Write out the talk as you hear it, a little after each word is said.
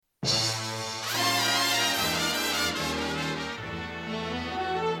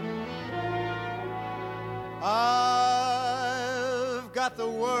got the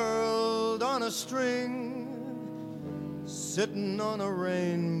world on a string, sitting on a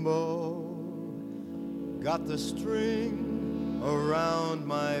rainbow. Got the string around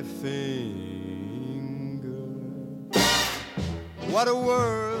my finger. What a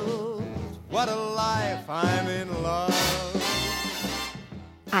world, what a life, I'm in love.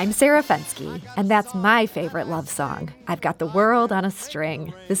 I'm Sarah Fenske, and that's my favorite love song, I've Got the World on a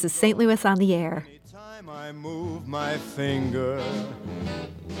String. This is St. Louis on the Air. Anytime I move my finger,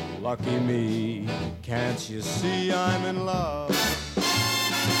 lucky me, can't you see I'm in love?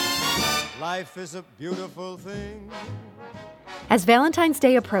 Life is a beautiful thing. As Valentine's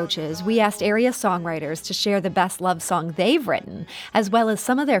Day approaches, we asked area songwriters to share the best love song they've written, as well as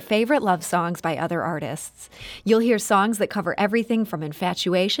some of their favorite love songs by other artists. You'll hear songs that cover everything from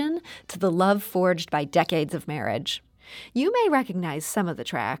infatuation to the love forged by decades of marriage. You may recognize some of the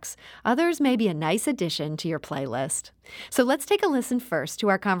tracks. Others may be a nice addition to your playlist. So let's take a listen first to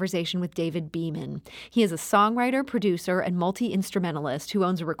our conversation with David Beeman. He is a songwriter, producer, and multi-instrumentalist who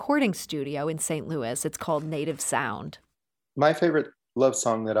owns a recording studio in St. Louis. It's called Native Sound. My favorite love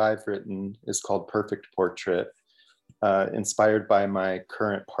song that I've written is called Perfect Portrait, inspired by my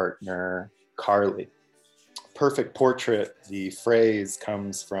current partner, Carly. Perfect Portrait, the phrase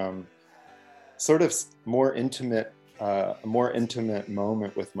comes from sort of a more intimate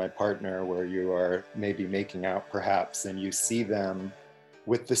moment with my partner where you are maybe making out perhaps, and you see them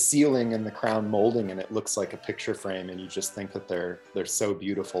with the ceiling and the crown molding, and it looks like a picture frame, and you just think that they're so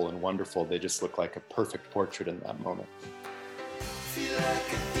beautiful and wonderful. They just look like a perfect portrait in that moment. Feel like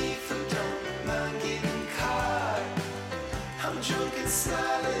a thief and don't mind getting caught. I'm drunk and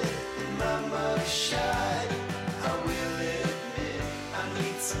solid in my mug shot. I will admit I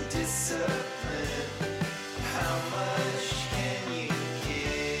need some discipline. How much can you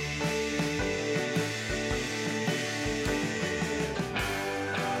give?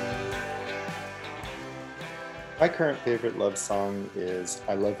 My current favorite love song is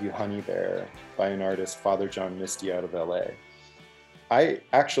I Love You Honey Bear by an artist, Father John Misty out of LA. I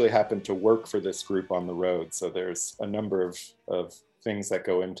actually happen to work for this group on the road, so there's a number of things that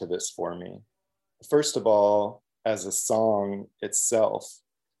go into this for me. First of all, as a song itself,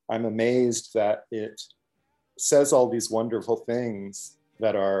 I'm amazed that it says all these wonderful things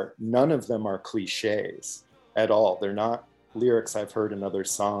that none of them are cliches at all. They're not lyrics I've heard in other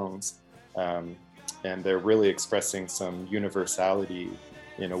songs, and they're really expressing some universality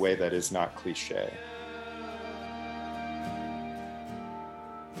in a way that is not cliche.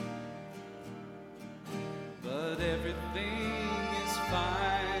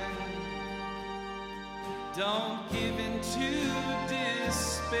 Don't give in to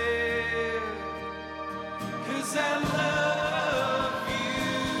despair, 'cause I love you,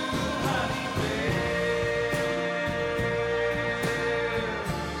 honey bear.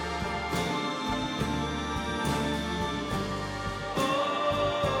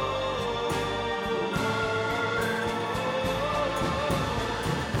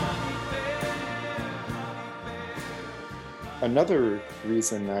 Another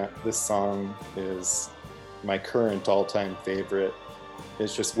reason that this song is my current all-time favorite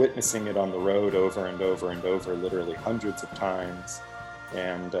is just witnessing it on the road over and over and over, literally hundreds of times,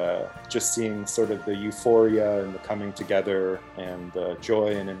 and just seeing sort of the euphoria and the coming together and the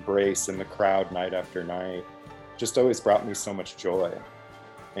joy and embrace in the crowd night after night just always brought me so much joy.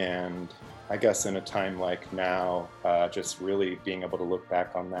 And I guess in a time like now, just really being able to look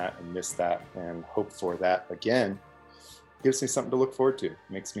back on that and miss that and hope for that again gives me something to look forward to.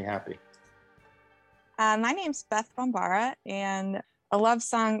 Makes me happy. My name's Beth Bombara, and a love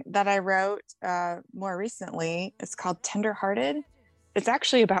song that I wrote more recently is called Tenderhearted. It's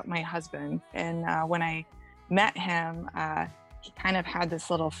actually about my husband, and when I met him, he kind of had this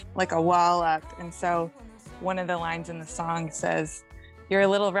little, like a wall up, and so one of the lines in the song says, "You're a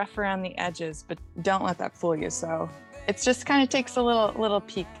little rough around the edges, but don't let that fool you." So it just kind of takes a little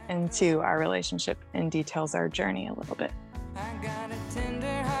peek into our relationship and details our journey a little bit. I got a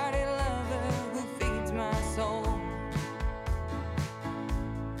tender-hearted lover who feeds my soul,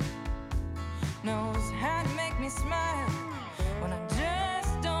 knows how to make me smile when I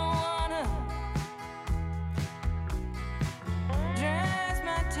just don't wanna, dries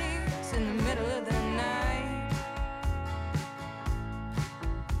my tears in the middle of the night.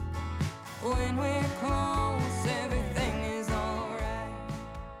 When we're close, everything is alright.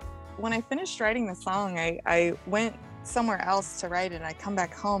 When I finished writing the song, I went somewhere else to write it. I come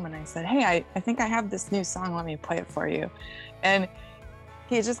back home and I said, "Hey, I think I have this new song. Let me play it for you." And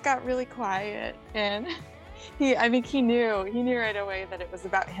he just got really quiet, and he knew right away that it was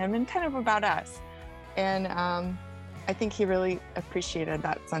about him and kind of about us. And I think he really appreciated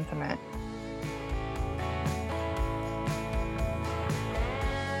that sentiment.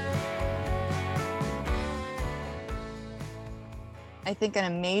 I think an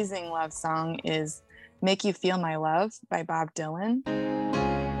amazing love song is Make You Feel My Love by Bob Dylan.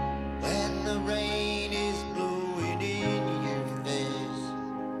 When the rain is blowing in your face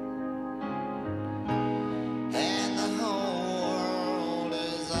and the whole world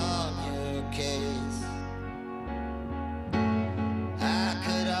is on your case, I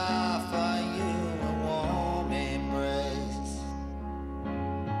could offer you a warm embrace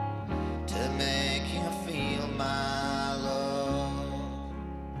to make you feel my love.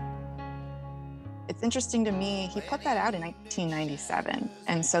 It's interesting to me, he put that out in 1997.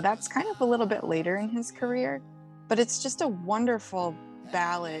 And so that's kind of a little bit later in his career, but it's just a wonderful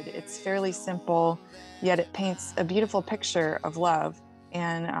ballad. It's fairly simple, yet it paints a beautiful picture of love.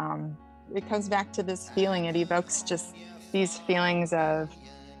 And it comes back to this feeling. It evokes just these feelings of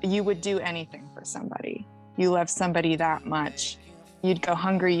you would do anything for somebody. You love somebody that much. You'd go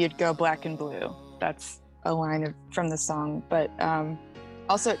hungry, you'd go black and blue. That's a line from the song. But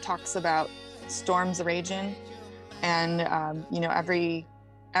also it talks about storms raging, and every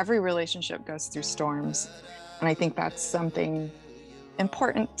relationship goes through storms, and I think that's something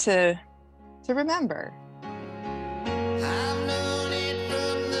important to remember. I've known it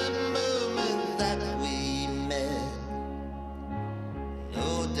from the moment that we met.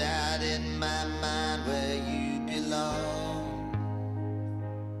 No doubt in my mind where you belong.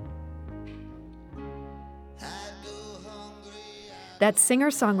 I'd go hungry. That's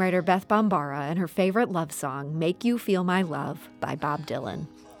singer-songwriter Beth Bombara and her favorite love song, Make You Feel My Love by Bob Dylan.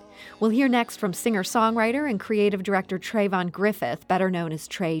 We'll hear next from singer-songwriter and creative director Trayvon Griffith, better known as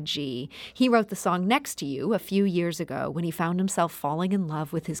Trey G. He wrote the song Next to You a few years ago when he found himself falling in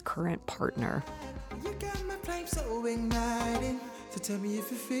love with his current partner. You got my flame so ignited. So tell me if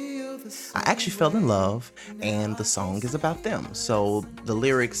you feel the same. I actually fell in love, and the song is about them. So the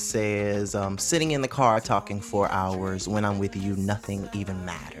lyrics says, sitting in the car talking for hours, when I'm with you, nothing even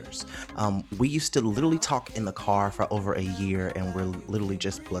matters. We used to literally talk in the car for over a year, and we're literally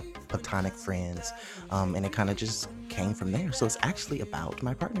just platonic friends. And it kind of just came from there. So it's actually about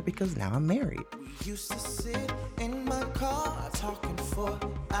my partner because now I'm married. We used to sit in my car talking for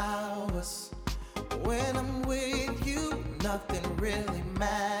hours. When I'm with you, nothing really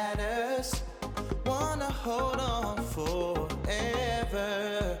matters. Wanna hold on forever.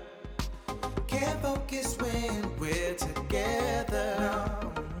 Can't focus when we're together.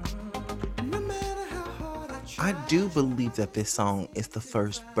 No matter how hard I try. I do believe that this song is the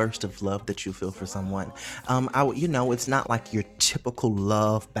first burst of love that you feel for someone. It's not like your typical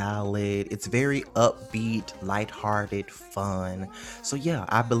love ballad. It's very upbeat, lighthearted, fun. So yeah,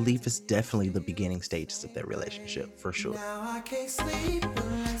 I believe it's definitely the beginning stages of their relationship, for sure. Now I can't sleep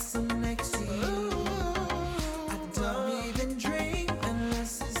unless I'm next to you. I don't even drink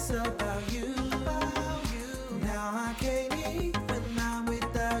unless it's about you. Now I can't eat when I'm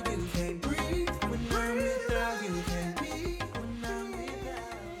without you. Can't breathe when I'm without you. Can't breathe when I'm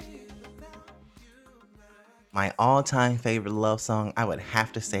without you. My all-time favorite love song, I would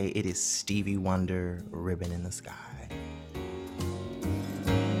have to say it is Stevie Wonder, Ribbon in the Sky.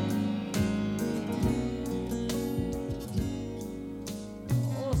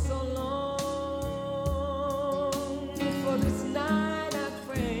 Oh, so long for this night I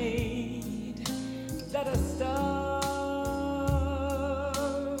prayed that a star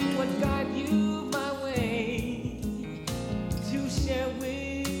would guide you my way to share with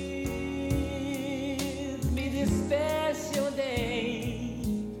me this special day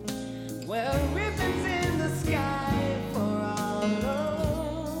where ribbons in the sky for our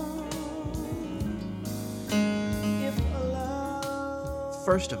love. If love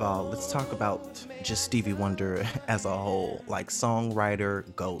First of all, let's talk about just Stevie Wonder as a whole, like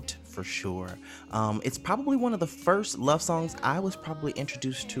songwriter, GOAT for sure. It's probably one of the first love songs I was probably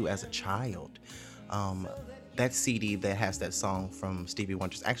introduced to as a child. That CD that has that song from Stevie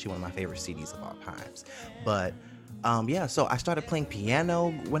Wonder is actually one of my favorite CDs of all times. But so I started playing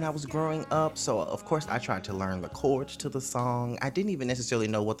piano when I was growing up. So of course I tried to learn the chords to the song. I didn't even necessarily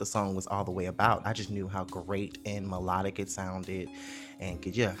know what the song was all the way about. I just knew how great and melodic it sounded, and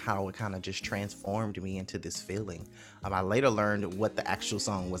how it kind of just transformed me into this feeling. I later learned what the actual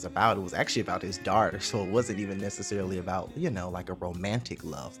song was about. It was actually about his daughter, so it wasn't even necessarily about, like a romantic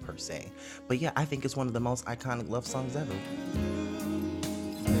love per se. But yeah, I think it's one of the most iconic love songs ever.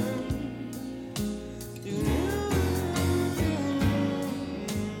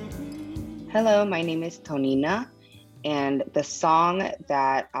 Hello, my name is Tonina, and the song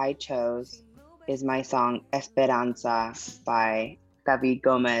that I chose is my song Esperanza by David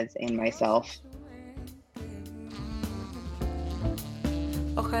Gomez and myself.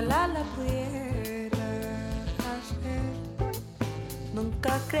 Ojalá la pudiera hacer.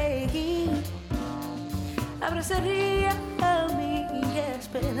 Nunca creí abrazaría a mi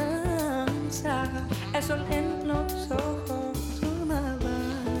esperanza. El sol en los ojos, una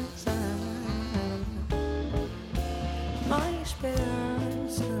danza. No hay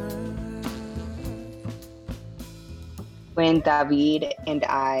esperanza. When David and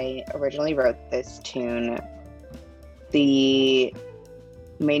I originally wrote this tune, the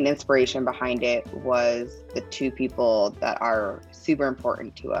main inspiration behind it was the two people that are super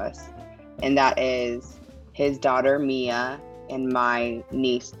important to us, and that is his daughter Mia and my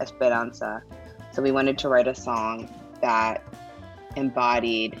niece Esperanza. So we wanted to write a song that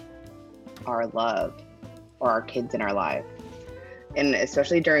embodied our love for our kids in our life. And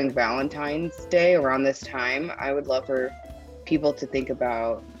especially during Valentine's Day, around this time, I would love for people to think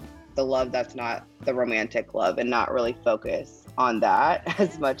about the love that's not the romantic love and not really focus on that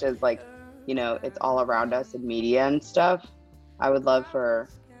as much as, like, you know, it's all around us in media and stuff. I would love for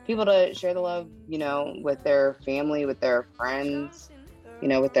people to share the love, you know, with their family, with their friends, you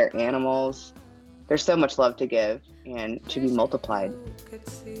know, with their animals. There's so much love to give and to be multiplied. Could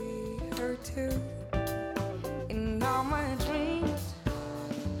see her too in all my dreams.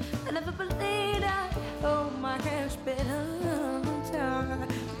 I never believed I'd hold my esperanza.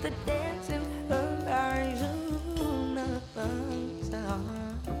 The dance in her eyes, una danza.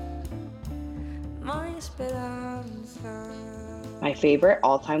 My esperanza. My favorite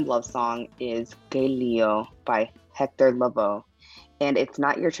all-time love song is Que Lío by Hector Lavoe. And it's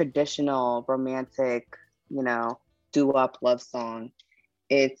not your traditional romantic, you know, doo-wop love song.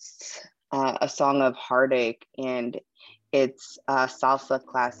 It's a song of heartache, and it's a salsa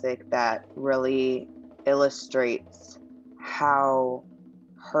classic that really illustrates how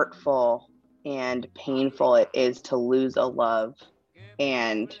hurtful and painful it is to lose a love,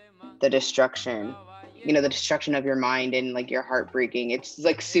 and the destruction, you know, the destruction of your mind and like your heart breaking. It's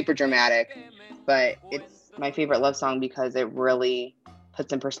like super dramatic, but it's my favorite love song because it really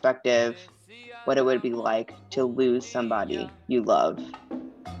puts in perspective what it would be like to lose somebody you love.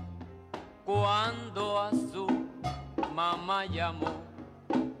 Cuando a su mamá llamó,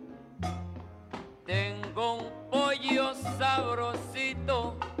 tengo un pollo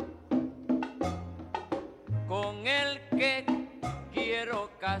sabrosito con el que quiero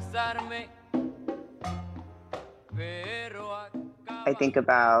casarme. I think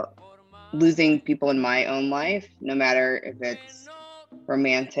about losing people in my own life, no matter if it's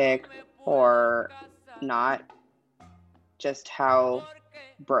romantic or not, just how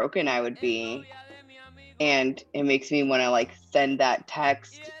broken I would be. And it makes me want to like send that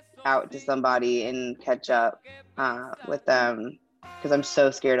text out to somebody and catch up with them, because I'm so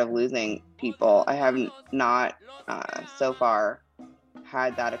scared of losing people. I have not so far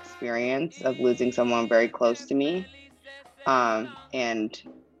had that experience of losing someone very close to me. And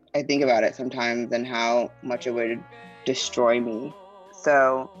I think about it sometimes and how much it would destroy me.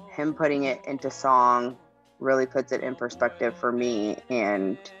 So him putting it into song really puts it in perspective for me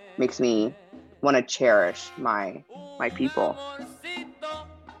and makes me want to cherish my people.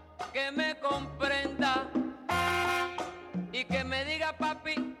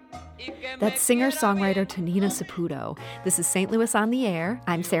 That's singer-songwriter Tonina Saputo. This is St. Louis on the Air.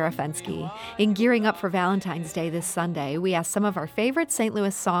 I'm Sarah Fensky. In gearing up for Valentine's Day this Sunday, we asked some of our favorite St.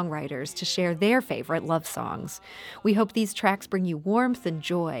 Louis songwriters to share their favorite love songs. We hope these tracks bring you warmth and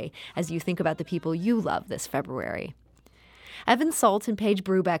joy as you think about the people you love this February. Evan Salt and Paige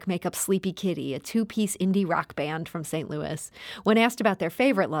Brubeck make up Sleepy Kitty, a two-piece indie rock band from St. Louis. When asked about their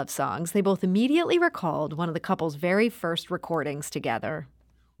favorite love songs, they both immediately recalled one of the couple's very first recordings together.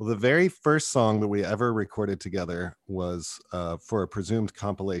 Well, the very first song that we ever recorded together was for a presumed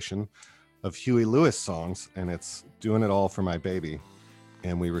compilation of Huey Lewis songs, and it's Doing It All for My Baby.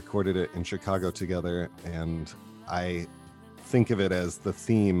 And we recorded it in Chicago together, and I think of it as the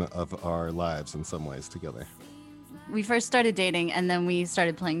theme of our lives in some ways together. We first started dating, and then we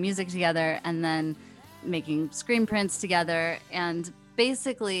started playing music together, and then making screen prints together. And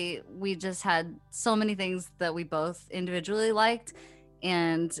basically, we just had so many things that we both individually liked.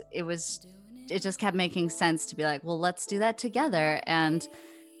 And it just kept making sense to be like, well, let's do that together. And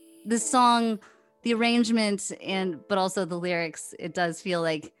this song, the arrangement but also the lyrics, it does feel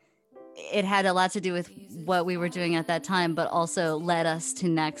like it had a lot to do with what we were doing at that time, but also led us to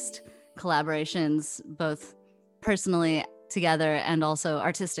next collaborations, both personally together and also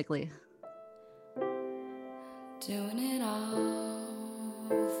artistically. Doing it all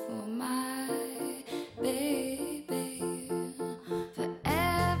for my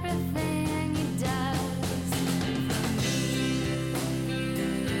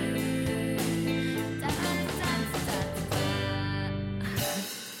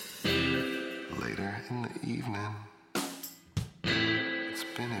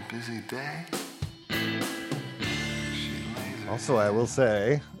easy day. Also, I will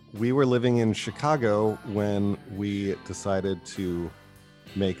say, we were living in Chicago when we decided to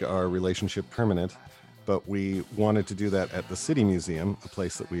make our relationship permanent, but we wanted to do that at the City Museum, a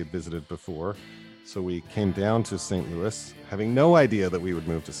place that we had visited before. So we came down to St. Louis, having no idea that we would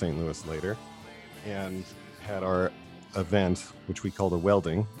move to St. Louis later, and had our event, which we called a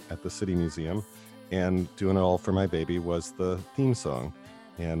welding, at the City Museum. And Doing It All for My Baby was the theme song.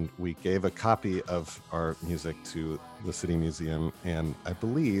 And we gave a copy of our music to the City Museum, and I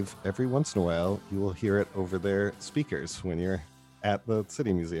believe every once in a while you will hear it over their speakers when you're at the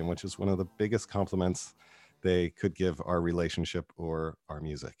City Museum, which is one of the biggest compliments they could give our relationship or our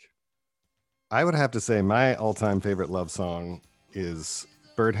music. I would have to say my all-time favorite love song is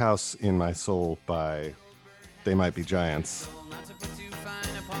Birdhouse in My Soul by They Might Be Giants.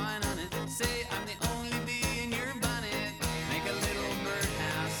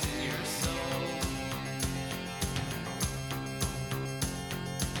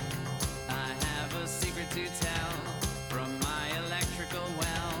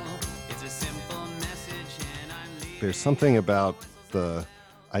 There's something about the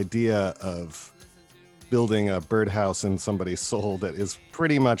idea of building a birdhouse in somebody's soul that is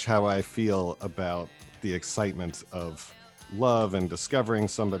pretty much how I feel about the excitement of love and discovering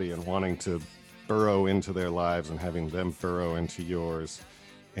somebody and wanting to burrow into their lives and having them burrow into yours.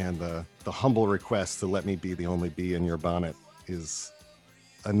 And the humble request to let me be the only bee in your bonnet is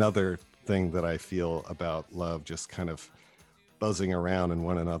another thing that I feel about love, just kind of buzzing around in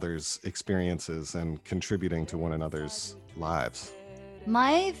one another's experiences and contributing to one another's lives.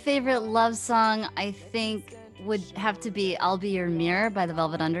 My favorite love song, I think, would have to be I'll Be Your Mirror by the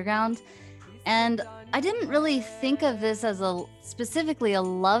Velvet Underground. And I didn't really think of this as specifically a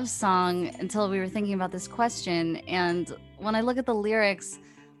love song until we were thinking about this question. And when I look at the lyrics,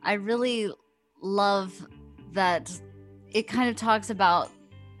 I really love that it kind of talks about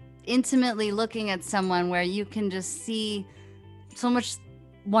intimately looking at someone where you can just see so much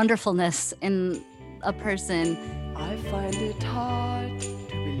wonderfulness in a person. I find it hard to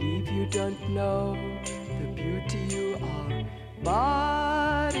believe you don't know the beauty you are.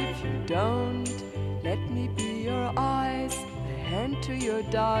 But if you don't, let me be your eyes, a hand to your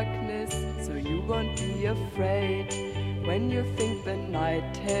darkness, so you won't be afraid. When you think the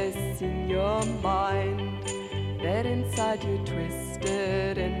night has in your mind, that inside you're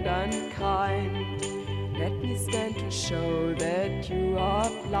twisted and unkind. Let me stand to show that you are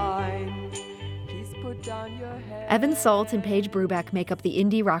blind. Please put down your head. Evan Salt and Paige Brubeck make up the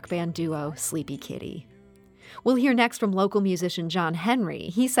indie rock band duo Sleepy Kitty. We'll hear next from local musician John Henry.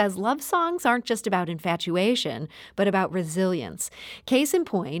 He says love songs aren't just about infatuation, but about resilience. Case in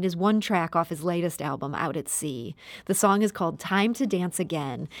point is one track off his latest album, Out at Sea. The song is called Time to Dance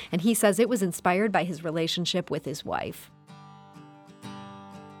Again, and he says it was inspired by his relationship with his wife.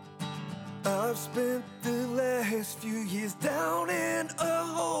 I've spent the last few years down in a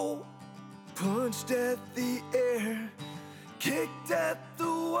hole, punched at the air, kicked at the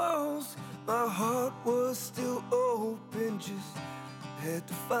walls. My heart was still open, just had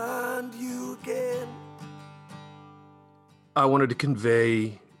to find you again. I wanted to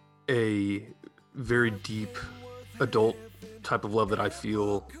convey a very deep adult type of love that I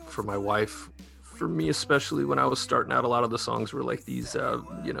feel for my wife. For me, especially when I was starting out, a lot of the songs were like these,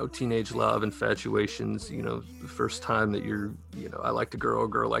 teenage love infatuations, the first time that I liked a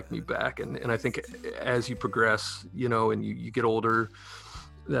girl liked me back. And I think as you progress, and you get older,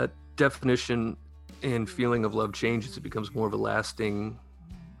 that definition and feeling of love changes. It becomes more of a lasting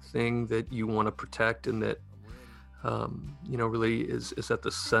thing that you want to protect, and that, really is at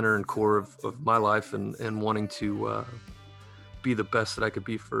the center and core of my life, and wanting to be the best that I could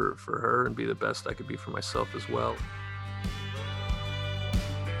be for her, and be the best I could be for myself as well.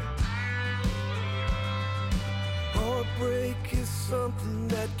 Heartbreak is something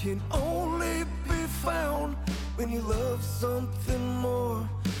that can only be found when you love something more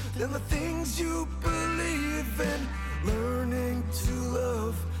than the things you believe in. Learning to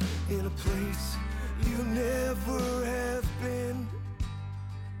love in a place you never have been.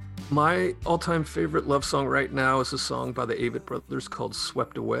 My all-time favorite love song right now is a song by the Avett Brothers called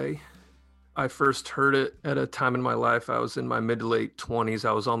Swept Away. I first heard it at a time in my life. I was in my mid to late 20s.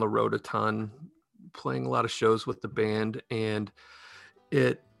 I was on the road a ton, playing a lot of shows with the band, and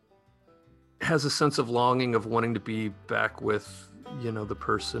it has a sense of longing of wanting to be back with, the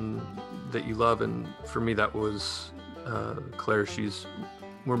person that you love. And for me, that was Claire.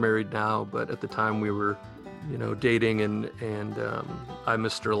 We're married now, but at the time we were dating, and I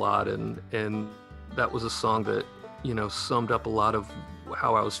missed her a lot, and that was a song that summed up a lot of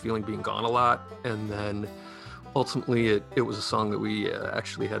how I was feeling being gone a lot. And then ultimately it was a song that we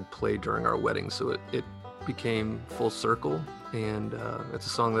actually had played during our wedding. So it became full circle. And it's a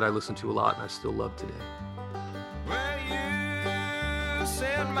song that I listen to a lot and I still love today. Well, you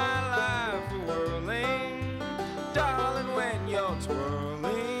send my life whirling, darling, when you're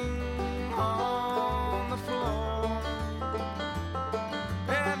twirling on the floor.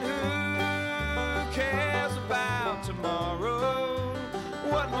 And who cares about tomorrow?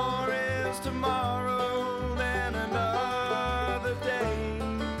 What more is tomorrow than another day?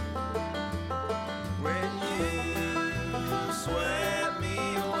 When you swept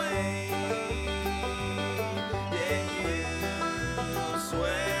me away, yeah, you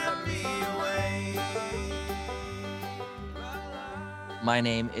swept me away. My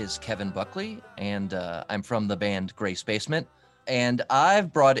name is Kevin Buckley, and I'm from the band Grace Basement. And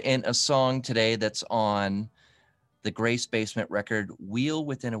I've brought in a song today that's on the Grace Basement record, Wheel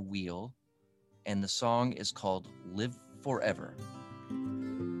Within a Wheel. And the song is called Live Forever.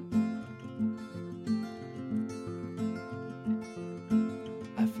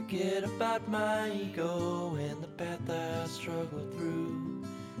 I forget about my ego and the path I struggle through.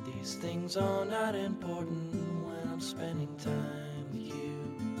 These things are not important when I'm spending time with you.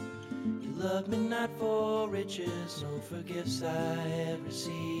 You love me not for riches, nor for gifts I have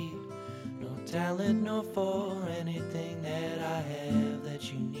received, no talent, nor for anything that I have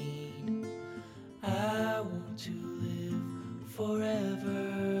that you need. I want to live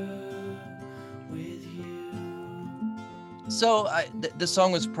forever with you. So the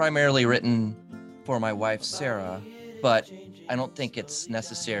song was primarily written for my wife, Sarah, but I don't think it's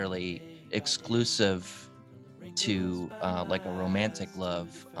necessarily exclusive to like a romantic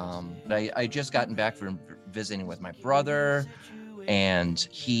love. But I just gotten back from visiting with my brother, and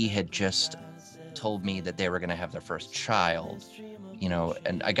he had just told me that they were going to have their first child, you know,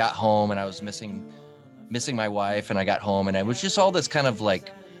 and I got home and I was missing my wife, and I got home and it was just all this kind of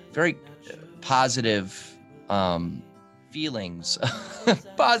like very positive feelings,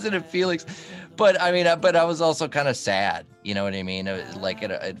 but I mean, but I was also kind of sad, you know what I mean?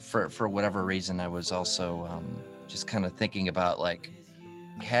 Like for whatever reason, I was also just kind of thinking about like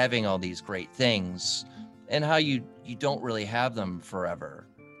having all these great things and how you don't really have them forever.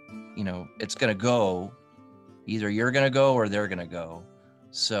 You know, it's going to go, either you're going to go or they're going to go.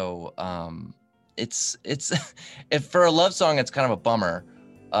 So it's if for a love song, it's kind of a bummer,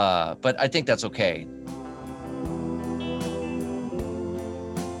 but I think that's okay.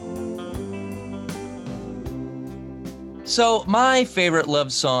 So my favorite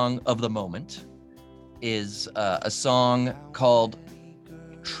love song of the moment is a song called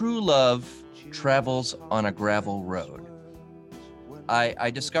True Love Travels on a Gravel Road. I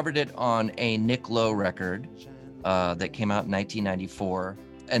discovered it on a Nick Lowe record that came out in 1994.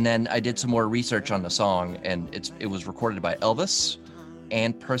 And then I did some more research on the song, and it was recorded by Elvis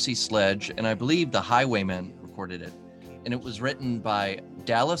and Percy Sledge, and I believe the Highwaymen recorded it. And it was written by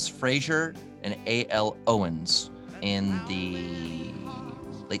Dallas Frazier and A.L. Owens in the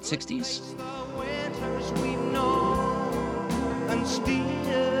late 60s. Winters we know, and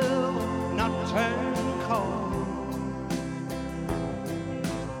still not turn cold.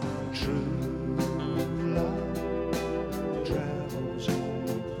 True love travels on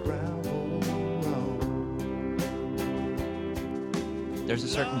a gravel road. There's a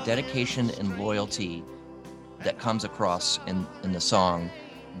certain dedication and loyalty that comes across in the song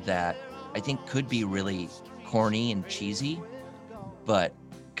that I think could be really corny and cheesy, but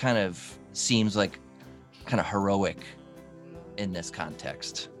kind of seems like kind of heroic in this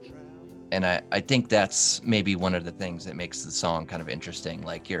context. And I think that's maybe one of the things that makes the song kind of interesting.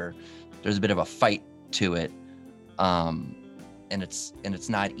 Like there's a bit of a fight to it, and it's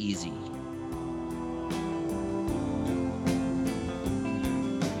not easy.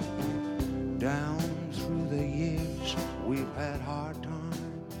 Down through the years, we've had hard times.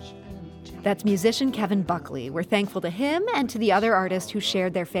 That's musician Kevin Buckley. We're thankful to him and to the other artists who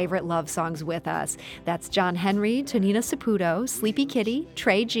shared their favorite love songs with us. That's John Henry, Tonina Saputo, Sleepy Kitty,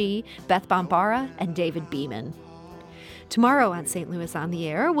 Trey G, Beth Bombara, and David Beeman. Tomorrow on St. Louis on the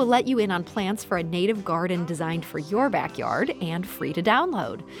Air, we'll let you in on plans for a native garden designed for your backyard and free to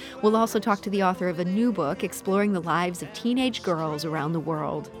download. We'll also talk to the author of a new book exploring the lives of teenage girls around the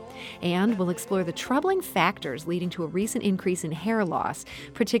world. And we'll explore the troubling factors leading to a recent increase in hair loss,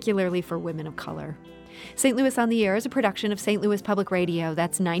 particularly for women of color. St. Louis on the Air is a production of St. Louis Public Radio.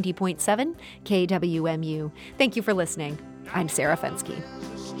 That's 90.7 KWMU. Thank you for listening. I'm Sarah Fensky.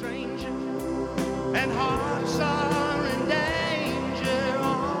 And hearts are in danger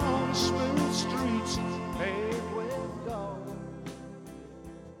on smooth streets paved with gold.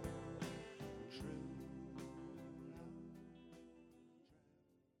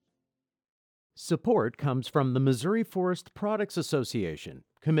 Support comes from the Missouri Forest Products Association,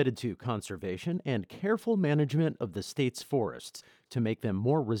 committed to conservation and careful management of the state's forests to make them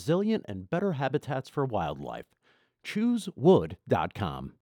more resilient and better habitats for wildlife. ChooseWood.com.